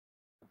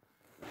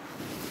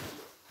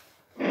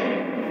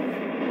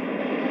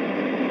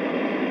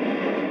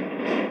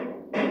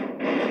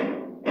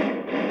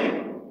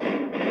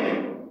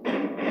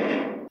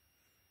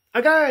Hi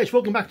guys,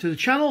 welcome back to the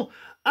channel,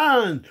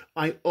 and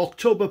my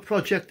October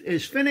project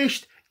is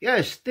finished.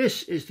 Yes,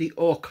 this is the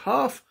orc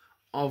half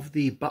of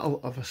the Battle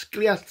of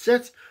Osgiliath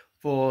set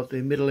for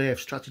the Middle-earth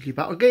strategy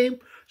battle game.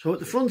 So at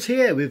the front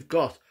here we've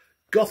got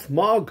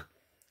Gothmog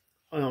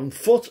on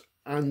foot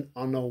and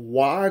on a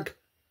wag.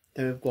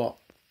 Then we've got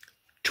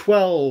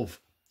 12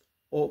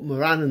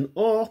 Morannon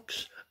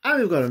Orcs, and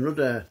we've got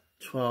another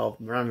 12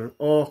 Morannon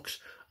Orcs,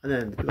 and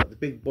then we've got the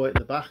big boy at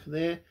the back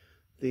there,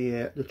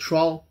 the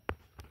troll.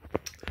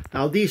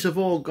 Now these have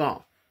all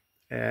got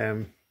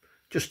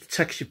just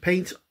texture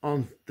paint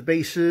on the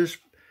bases,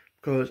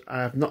 because I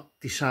have not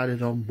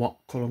decided on what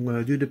colour I'm going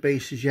to do the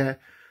bases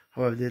yet.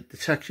 However, the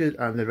textured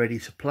and they're ready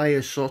to play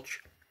as such.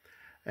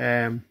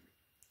 But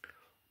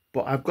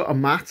I've got a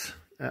mat,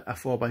 a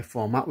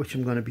 4x4 mat, which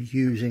I'm going to be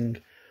using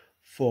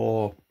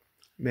for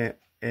my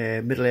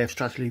Middle-earth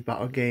strategy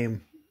battle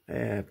game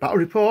battle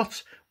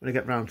reports when I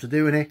get round to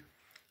doing it.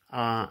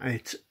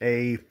 It's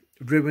a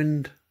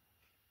ruined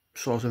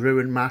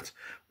mat,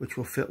 which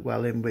will fit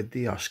well in with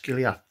the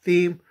Osgiliath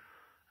theme,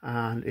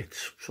 and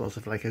it's sort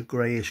of like a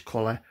greyish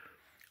colour.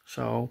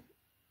 So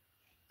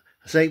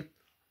I say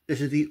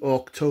this is the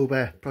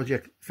October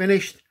project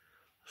finished.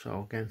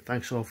 So again,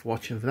 thanks all for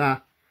watching for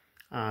that.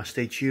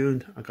 Stay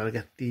tuned. I've got to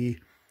get the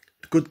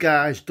good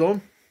guys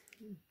done,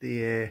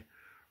 the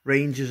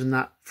rangers and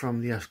that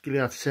from the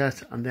Osgiliath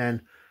set, and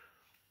then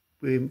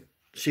we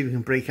see if we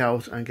can break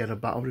out and get a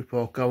battle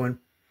report going,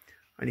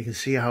 and you can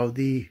see how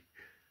the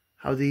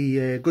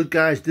good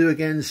guys do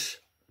against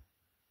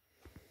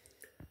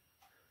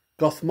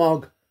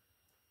Gothmog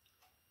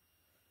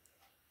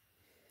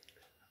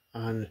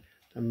and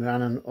the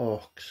Morannon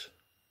Orcs.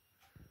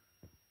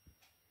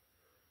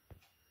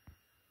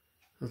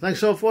 So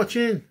thanks all for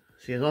watching.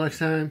 See you all next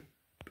time.